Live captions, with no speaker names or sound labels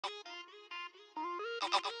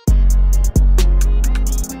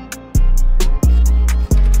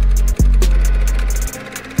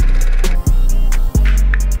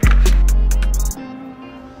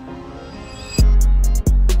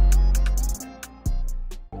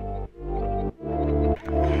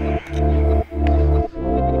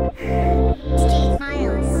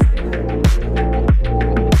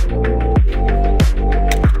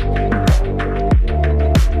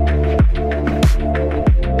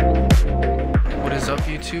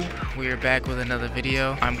We are back with another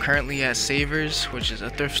video. I'm currently at Savers, which is a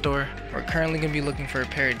thrift store. We're currently gonna be looking for a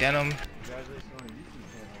pair of denim.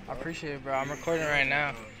 I appreciate it, bro. I'm recording right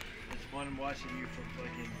now. It's fun watching you from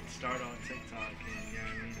fucking start on TikTok and, you know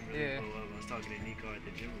what I mean? Really yeah. pull up. I was talking to Nico at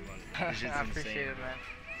the gym about it. I appreciate it,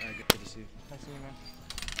 man. Good to see you. Nice to see you, man.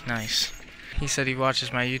 Nice. He said he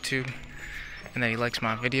watches my YouTube and that he likes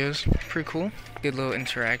my videos. Pretty cool. Good little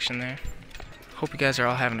interaction there. Hope you guys are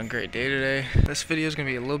all having a great day today. This video is gonna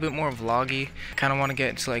be a little bit more vloggy. Kind of want to get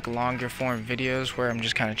into like longer form videos where I'm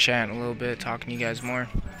just kind of chatting a little bit, talking to you guys more.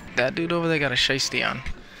 That dude over there got a shiesty on.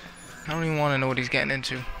 I don't even want to know what he's getting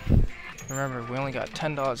into. Remember, we only got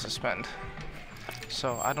 $10 to spend,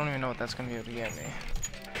 so I don't even know what that's gonna be able to get me.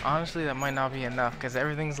 Honestly, that might not be enough because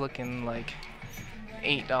everything's looking like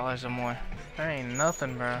 $8 or more. That ain't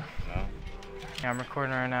nothing, bro. No. Yeah, I'm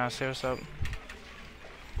recording right now. Say what's up.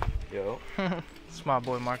 Yo. It's my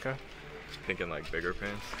boy Marco. Thinking like bigger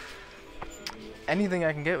pants. Anything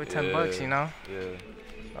I can get with 10 bucks, you know? Yeah.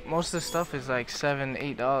 Most of the stuff is like $7,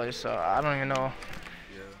 $8, so I don't even know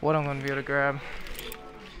what I'm gonna be able to grab.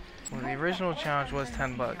 Well, the original challenge was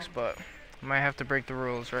 10 bucks, but I might have to break the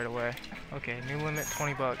rules right away. Okay, new limit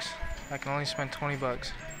 20 bucks. I can only spend 20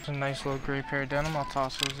 bucks. It's a nice little gray pair of denim. I'll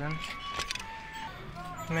toss those in.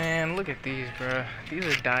 Man, look at these, bro. These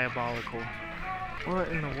are diabolical. What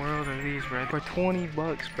in the world are these, bro? For 20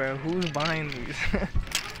 bucks, bro. Who's buying these?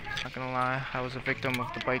 Not gonna lie, I was a victim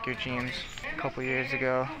of the biker jeans a couple years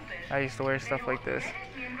ago. I used to wear stuff like this,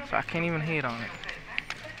 so I can't even hate on it.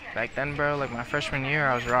 Back then, bro, like my freshman year,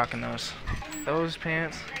 I was rocking those. Those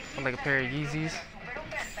pants were like a pair of Yeezys.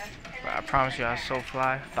 But I promise you, I was so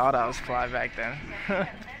fly. Thought I was fly back then. But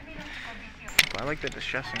I like the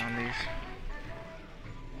distressing on these.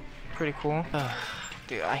 Pretty cool.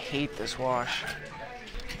 Dude, I hate this wash.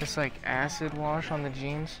 It's like acid wash on the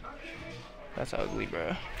jeans. That's ugly,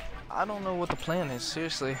 bro. I don't know what the plan is,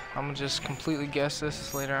 seriously. I'm gonna just completely guess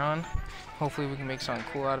this later on. Hopefully we can make something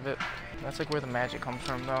cool out of it. That's like where the magic comes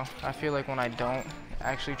from, though. I feel like when I don't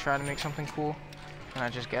actually try to make something cool and I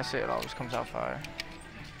just guess it, it always comes out fire.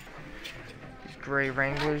 These gray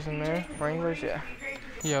Wranglers in there. Wranglers, yeah.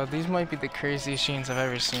 Yo, these might be the craziest jeans I've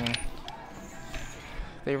ever seen.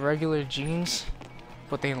 They regular jeans,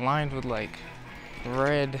 but they lined with like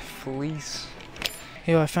red fleece.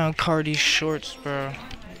 Yo, I found Cardi's shorts, bro.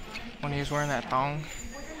 When he was wearing that thong,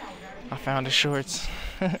 I found his shorts.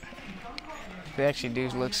 They actually do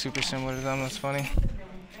look super similar to them. That's funny.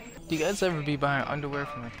 Do you guys ever be buying underwear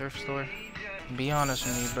from the thrift store? Be honest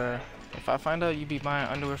with me, bro. If I find out you be buying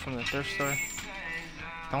underwear from the thrift store,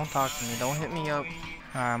 don't talk to me. Don't hit me up.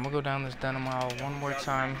 Alright, I'm gonna go down this denim aisle one more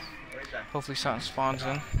time. Hopefully something spawns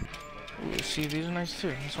in. Ooh, see, these are nice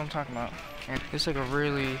too. That's what I'm talking about. And it's like a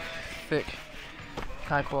really thick,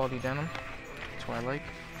 high quality denim. That's what I like.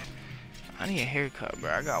 I need a haircut,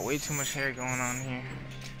 bro. I got way too much hair going on here.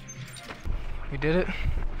 We did it.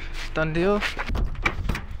 Done deal.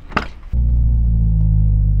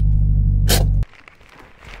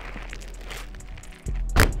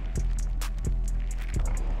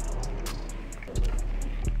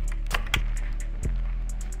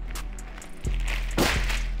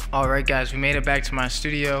 Alright guys, we made it back to my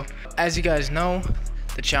studio. As you guys know,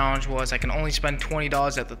 the challenge was I can only spend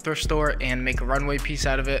 $20 at the thrift store and make a runway piece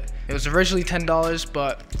out of it. It was originally $10,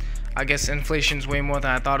 but I guess inflation's way more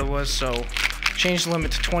than I thought it was, so changed the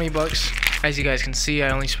limit to 20 bucks. As you guys can see, I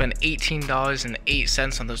only spent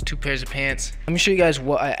 $18.08 on those two pairs of pants. Let me show you guys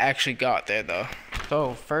what I actually got there though.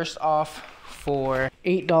 So first off, for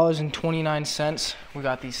 $8.29, we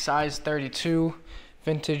got the size 32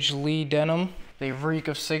 vintage Lee denim. They reek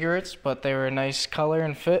of cigarettes, but they were a nice color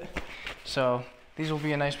and fit. So these will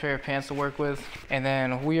be a nice pair of pants to work with. And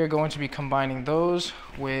then we are going to be combining those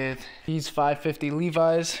with these 550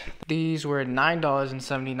 Levi's. These were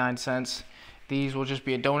 $9.79. These will just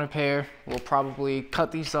be a donor pair. We'll probably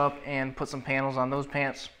cut these up and put some panels on those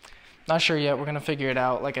pants. Not sure yet, we're gonna figure it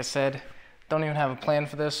out. Like I said, don't even have a plan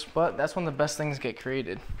for this, but that's when the best things get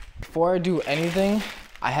created. Before I do anything,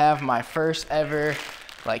 I have my first ever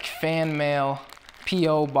like fan mail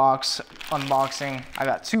PO box unboxing. I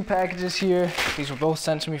got 2 packages here. These were both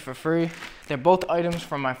sent to me for free. They're both items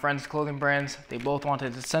from my friends' clothing brands. They both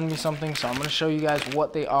wanted to send me something, so I'm gonna show you guys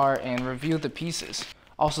what they are and review the pieces.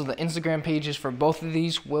 Also, the Instagram pages for both of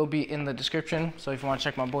these will be in the description, so if you wanna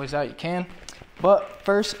check my boys out, you can. But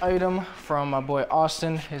first item from my boy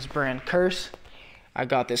Austin, his brand Curse. I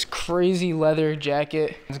got this crazy leather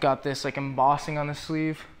jacket. It's got this like embossing on the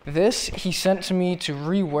sleeve. This he sent to me to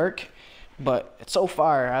rework, but it's so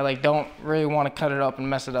fire. I like don't really want to cut it up and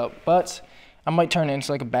mess it up, but I might turn it into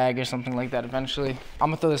like a bag or something like that eventually.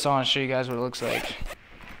 I'm gonna throw this on and show you guys what it looks like.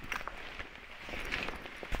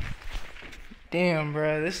 Damn,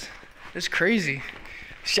 bro, this crazy.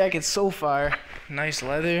 This jacket's so fire. Nice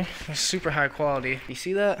leather, it's super high quality. You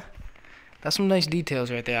see that? That's some nice details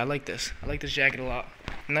right there. I like this. I like this jacket a lot.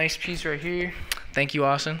 Nice piece right here. Thank you,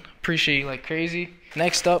 Austin. Appreciate you like crazy.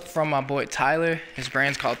 Next up from my boy Tyler. His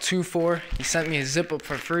brand's called 24. He sent me a zip up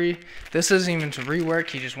for free. This isn't even to rework.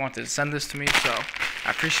 He just wanted to send this to me, so I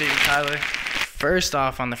appreciate you, Tyler. First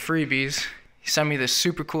off, on the freebies, he sent me this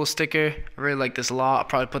super cool sticker. I really like this a lot. I'll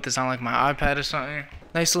probably put this on like my iPad or something.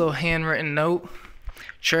 Nice little handwritten note.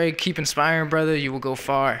 Trey, keep inspiring, brother. You will go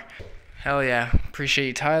far. Hell yeah. Appreciate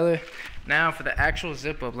you, Tyler. Now for the actual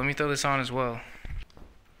zip up, let me throw this on as well.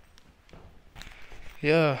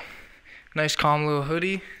 Yeah, nice calm little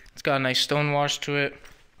hoodie. It's got a nice stone wash to it.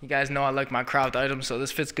 You guys know I like my cropped items, so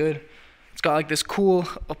this fits good. It's got like this cool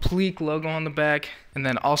applique logo on the back, and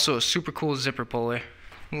then also a super cool zipper puller.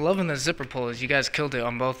 I'm loving the zipper pullers. You guys killed it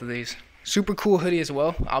on both of these. Super cool hoodie as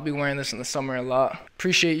well. I'll be wearing this in the summer a lot.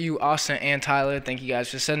 Appreciate you, Austin and Tyler. Thank you guys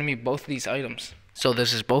for sending me both of these items. So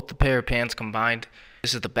this is both the pair of pants combined.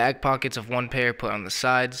 This is the back pockets of one pair put on the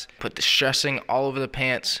sides. Put the stressing all over the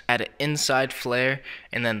pants. Add an inside flare.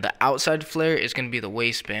 And then the outside flare is going to be the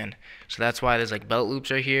waistband. So that's why there's like belt loops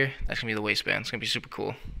right here. That's going to be the waistband. It's going to be super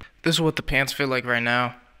cool. This is what the pants fit like right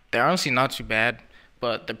now. They're honestly not too bad,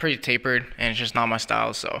 but they're pretty tapered and it's just not my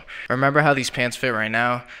style. So remember how these pants fit right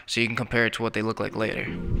now so you can compare it to what they look like later.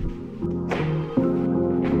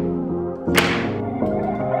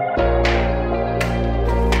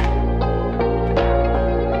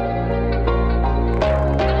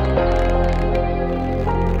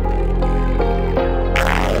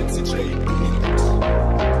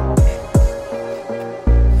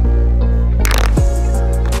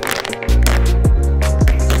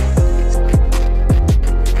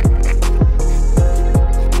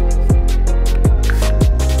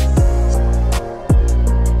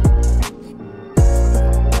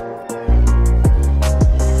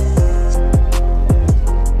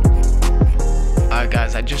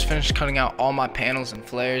 I just finished cutting out all my panels and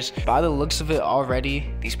flares. By the looks of it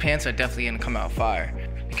already, these pants are definitely gonna come out fire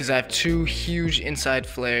because I have 2 huge inside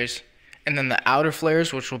flares and then the outer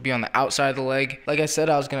flares, which will be on the outside of the leg. Like I said,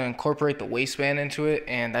 I was gonna incorporate the waistband into it,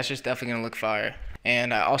 and that's just definitely gonna look fire.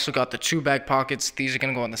 And I also got the 2 back pockets. These are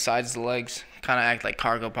gonna go on the sides of the legs, kind of act like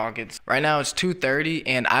cargo pockets. Right now it's 2:30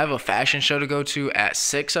 and I have a fashion show to go to at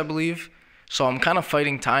 6, I believe. So I'm kind of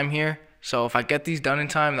fighting time here. So if I get these done in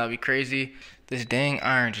time, that'd be crazy. This dang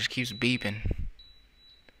iron just keeps beeping.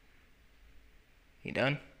 You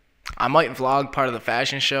done? I might vlog part of the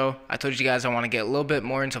fashion show. I told you guys I want to get a little bit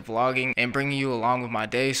more into vlogging and bringing you along with my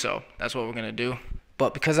day, so that's what we're gonna do.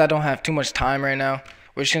 But because I don't have too much time right now,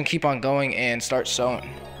 we're just gonna keep on going and start sewing.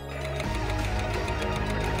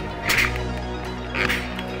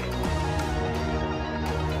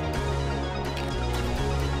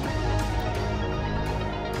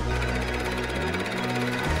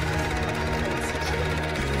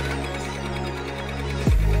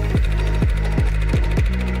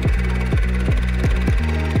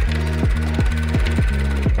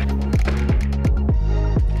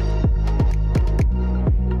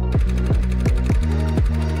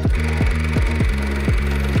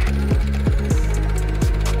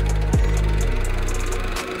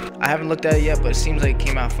 I haven't looked at it yet, but it seems like it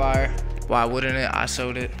came out fire. Why wouldn't it? I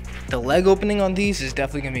sewed it. The leg opening on these is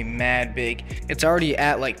definitely gonna be mad big. It's already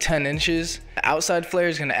at like 10 inches. The outside flare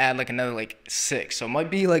is gonna add like another like 6. So it might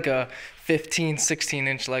be like a 15, 16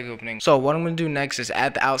 inch leg opening. So what I'm gonna do next is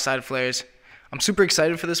add the outside flares. I'm super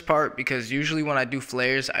excited for this part because usually when I do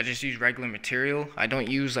flares, I just use regular material. I don't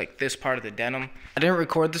use like this part of the denim. I didn't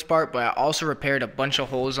record this part, but I also repaired a bunch of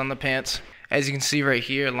holes on the pants. As you can see right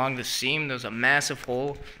here along the seam, there's a massive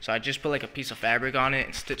hole. So I just put like a piece of fabric on it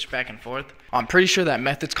and stitched back and forth. I'm pretty sure that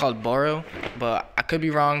method's called boro, but I could be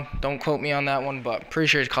wrong. Don't quote me on that one, but I'm pretty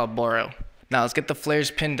sure it's called boro. Now let's get the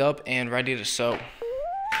flares pinned up and ready to sew.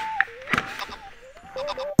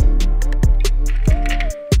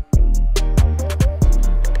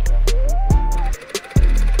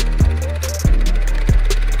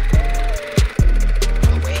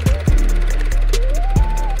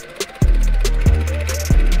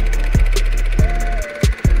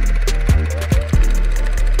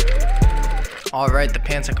 Alright, the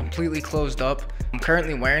pants are completely closed up. I'm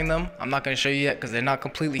currently wearing them. I'm not going to show you yet because they're not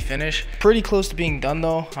completely finished. Pretty close to being done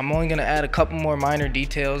though. I'm only going to add a couple more minor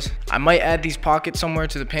details. I might add these pockets somewhere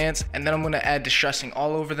to the pants, and then I'm going to add distressing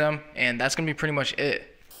all over them, and that's going to be pretty much it.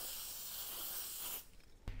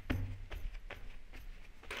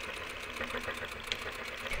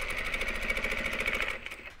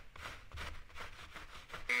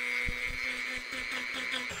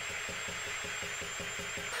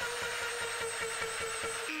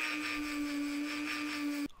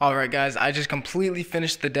 Alright guys, I just completely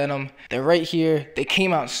finished the denim. They're right here. They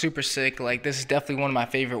came out super sick. Like, this is definitely one of my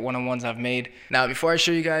favorite one-on-ones I've made. Now, before I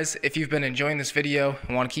show you guys, if you've been enjoying this video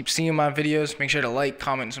and want to keep seeing my videos, make sure to like,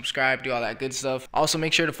 comment, and subscribe, do all that good stuff. Also,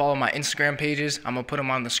 make sure to follow my Instagram pages. I'm going to put them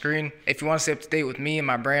on the screen. If you want to stay up to date with me and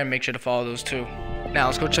my brand, make sure to follow those too. Now,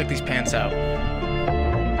 let's go check these pants out.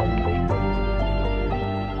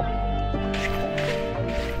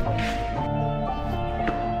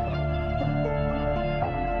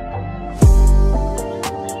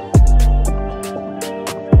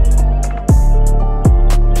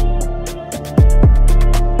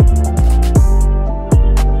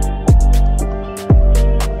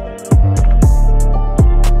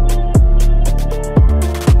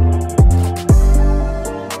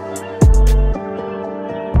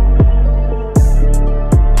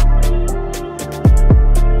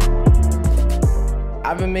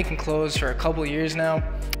 I've been making clothes for a couple years now.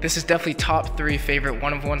 This is definitely top 3 favorite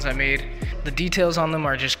one-of-ones I made. The details on them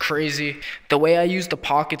are just crazy. The way I used the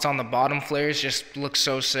pockets on the bottom flares just looks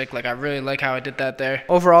so sick. Like, I really like how I did that there.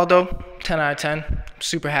 Overall though, 10 out of 10. I'm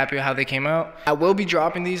super happy with how they came out. I will be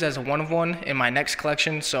dropping these as a one-of-one in my next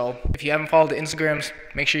collection, so if you haven't followed the Instagrams,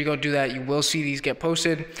 make sure you go do that. You will see these get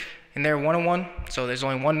posted, and they're one-of-one, so there's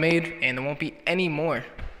only one made, and there won't be any more.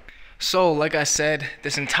 So, like I said,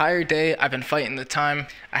 this entire day I've been fighting the time.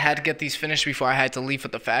 I had to get these finished before I had to leave for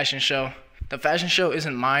the fashion show. The fashion show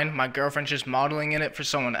isn't mine. My girlfriend's just modeling in it for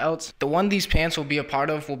someone else. The one these pants will be a part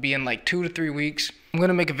of will be in like 2 to 3 weeks. I'm going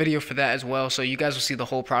to make a video for that as well, so you guys will see the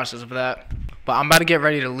whole process of that. But I'm about to get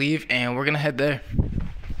ready to leave, and we're going to head there.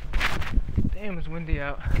 Damn, it's windy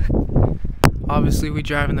out. Obviously, we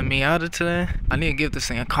driving the Miata today. I need to give this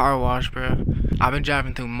thing a car wash, bro. I've been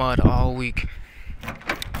driving through mud all week.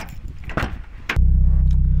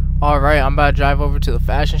 Alright, I'm about to drive over to the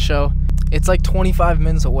fashion show. It's like 25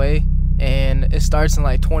 minutes away, and it starts in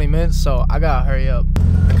like 20 minutes, so I gotta hurry up.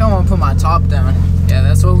 I kinda wanna put my top down. Yeah,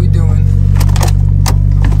 that's what we doing.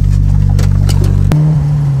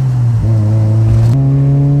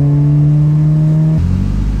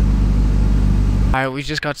 Alright, we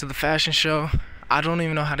just got to the fashion show. I don't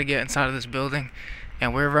even know how to get inside of this building,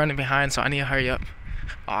 and we're running behind, so I need to hurry up.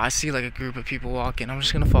 Oh, I see like a group of people walking. I'm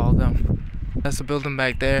just gonna follow them. That's the building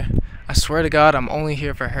back there. I swear to God, I'm only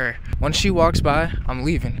here for her. Once she walks by, I'm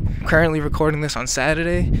leaving. I'm currently recording this on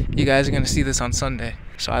Saturday. You guys are gonna see this on Sunday.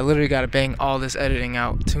 So I literally gotta bang all this editing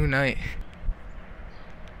out tonight.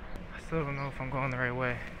 I still don't know if I'm going the right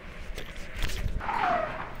way.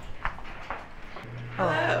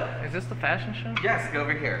 Hello. Is this the fashion show? Yes, go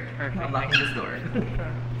over here. Perfect. I'm locking this door.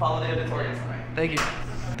 Follow the editorial sign. Thank you.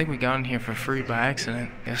 I think we got in here for free by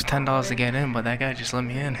accident. It was $10 to get in, but that guy just let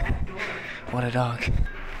me in. What a dog.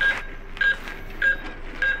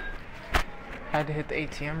 Had to hit the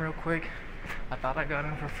ATM real quick. I thought I got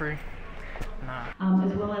in for free. Nah.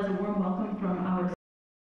 As well as a warm welcome from our...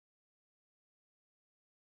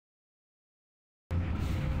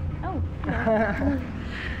 Oh, hello.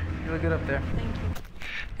 You look good up there. Thank you.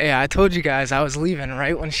 Hey, I told you guys I was leaving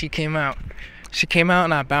right when she came out. She came out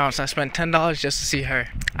and I bounced. I spent $10 just to see her.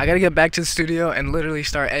 I gotta get back to the studio and literally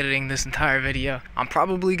start editing this entire video. I'm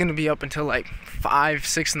probably gonna be up until like 5,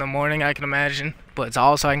 6 in the morning, I can imagine. But it's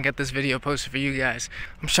all so I can get this video posted for you guys.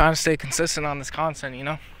 I'm trying to stay consistent on this content, you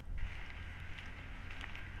know?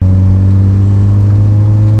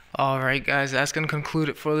 Alright guys, that's gonna conclude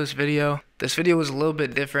it for this video. This video was a little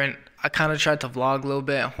bit different. I kind of tried to vlog a little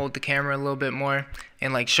bit and hold the camera a little bit more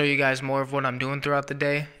and like show you guys more of what I'm doing throughout the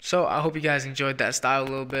day. So I hope you guys enjoyed that style a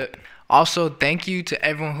little bit. Also, thank you to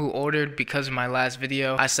everyone who ordered because of my last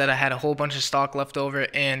video. I said I had a whole bunch of stock left over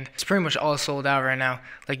and it's pretty much all sold out right now.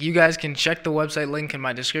 Like, you guys can check the website link in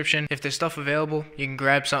my description. If there's stuff available, you can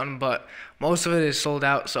grab something, but most of it is sold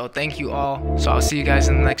out. So thank you all. So I'll see you guys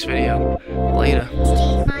in the next video. Later.